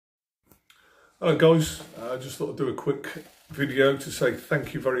Hello guys, I just thought I'd do a quick video to say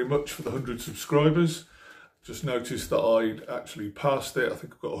thank you very much for the 100 subscribers. Just noticed that I'd actually passed it. I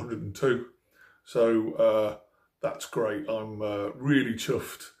think I've got 102, so that's great. I'm really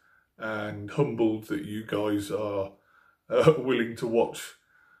chuffed and humbled that you guys are willing to watch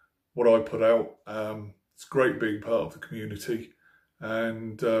what I put out. It's great being part of the community,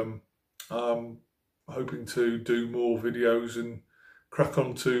 and I'm hoping to do more videos and crack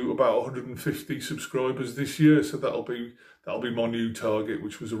on to about 150 subscribers this year. So that'll be my new target,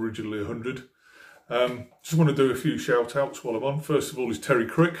 which was originally 100. Just want to do a few shout outs while I'm on. First of all is Terry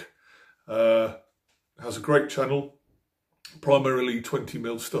Crick. Has a great channel, primarily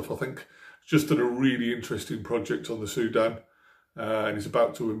 20mm stuff, I think. Just done a really interesting project on the Sudan, and he's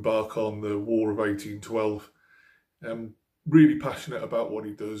about to embark on the War of 1812. Really passionate about what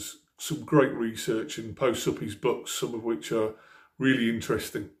he does. Some great research, and posts up his books, some of which are really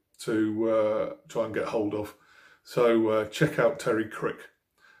interesting to try and get hold of. So check out Terry Crick.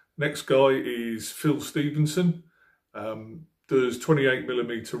 Next guy is Phil Stevenson. Does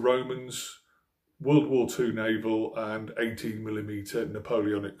 28mm Romans, World War II naval, and 18mm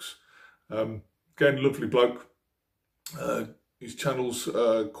Napoleonics. Again, lovely bloke. His channel's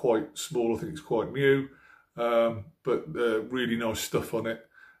quite small, I think it's quite new, but really nice stuff on it.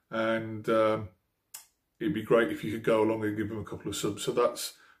 And it'd be great if you could go along and give him a couple of subs. So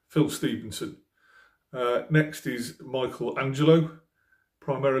that's Phil Stevenson. Next is Michael Angelo.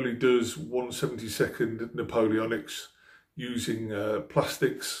 Primarily does 1/72 Napoleonics using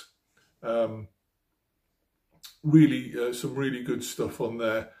plastics. Really, some really good stuff on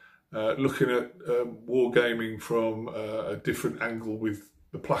there. Looking at wargaming from a different angle with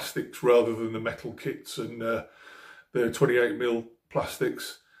the plastics rather than the metal kits and the 28mm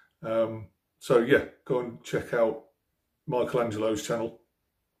plastics. So yeah, go and check out Michelangelo's channel.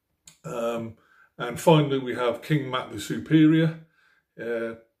 And finally we have King Matt the Superior.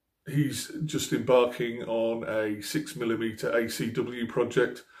 He's just embarking on a 6mm ACW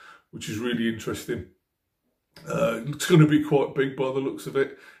project, which is really interesting. It's going to be quite big by the looks of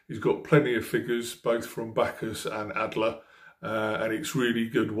it. He's got plenty of figures, both from Bacchus and Adler, and it's really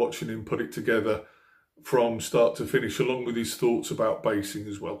good watching him put it together from start to finish, along with his thoughts about basing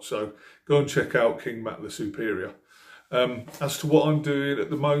as well. So go and check out King Matt the Superior. As to what I'm doing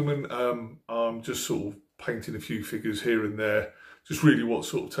at the moment, I'm just sort of painting a few figures here and there, just really what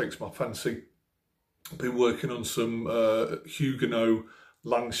sort of takes my fancy. I've been working on some Huguenot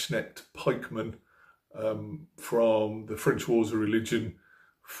Landsknecht pikemen from the French Wars of Religion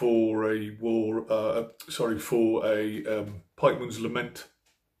for a Pikeman's Lament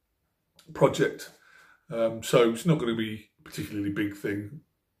project. So it's not going to be a particularly big thing,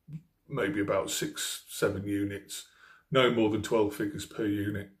 maybe about 6-7 units, no more than 12 figures per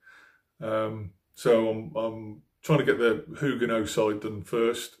unit. So I'm trying to get the Huguenot side done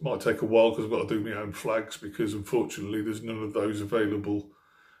first. Might take a while because I've got to do my own flags, because unfortunately there's none of those available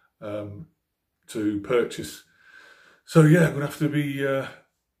to purchase. So yeah, I'm going to have to be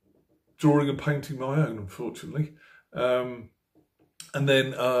drawing and painting my own, unfortunately. And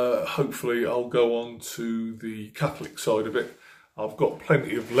then hopefully I'll go on to the Catholic side of it. I've got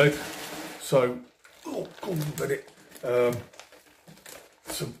plenty of lead, so oh, go on a minute.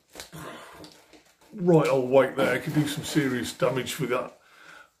 Some right old weight there. I could do some serious damage with that.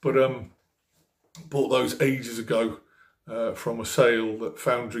 But bought those ages ago from a sale that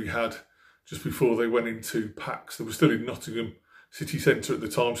Foundry had just before they went into packs. They were still in Nottingham city centre at the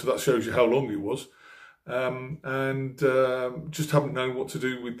time, so that shows you how long it was. Just haven't known what to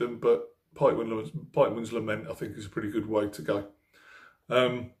do with them, but Pikeman's Lament I think is a pretty good way to go.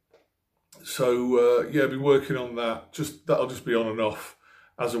 Yeah, I've been working on that. That'll just be on and off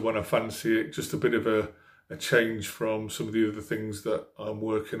as and when I fancy it. Just a bit of a change from some of the other things that I'm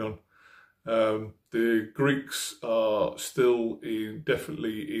working on. The Greeks are still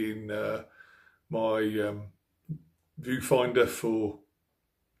definitely in my viewfinder for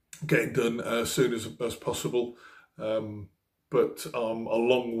getting done as soon as possible, but I'm a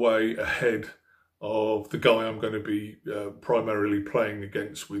long way ahead of the guy I'm going to be primarily playing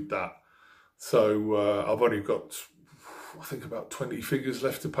against with that. So I've only got, I think, about 20 figures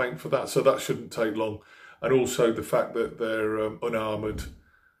left to paint for that, so that shouldn't take long. And also the fact that they're unarmoured,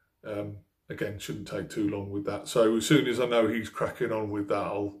 again, shouldn't take too long with that. So as soon as I know he's cracking on with that,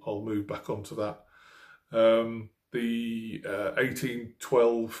 I'll move back onto that. The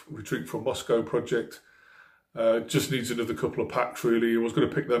 1812 Retreat from Moscow project just needs another couple of packs really. I was going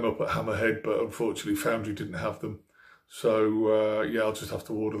to pick them up at Hammerhead, but unfortunately Foundry didn't have them. So yeah, I'll just have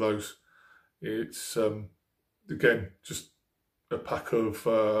to order those. It's again just a pack of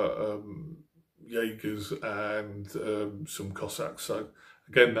Jaegers and some Cossacks. So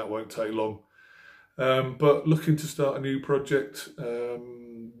again, that won't take long. But looking to start a new project.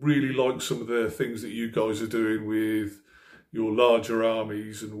 Really like some of the things that you guys are doing with your larger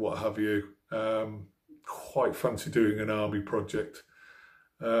armies and what have you. Quite fancy doing an army project.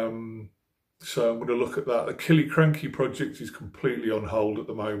 So I'm going to look at that. The Killiecrankie project is completely on hold at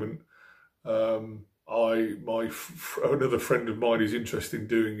the moment. Another friend of mine is interested in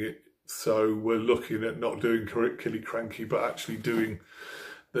doing it, so we're looking at not doing Killiecrankie, but actually doing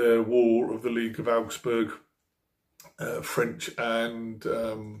the War of the League of Augsburg, French and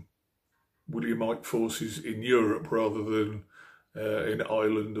Williamite forces in Europe rather than in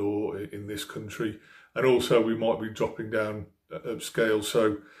Ireland or in this country. And also we might be dropping down upscale,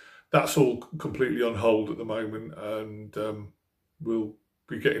 so that's all completely on hold at the moment, and we'll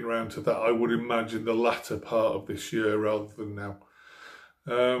be getting around to that, I would imagine, the latter part of this year rather than now.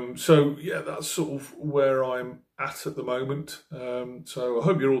 So yeah, that's sort of where I'm at the moment. So I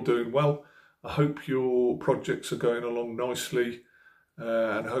hope you're all doing well. I hope your projects are going along nicely,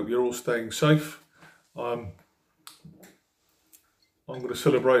 and I hope you're all staying safe. I'm going to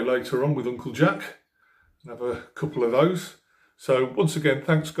celebrate later on with Uncle Jack and have a couple of those. So once again,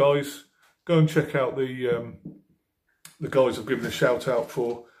 thanks guys. Go and check out the guys I've given a shout out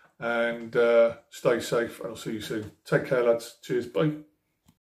for, and stay safe, and I'll see you soon. Take care lads. Cheers. Bye.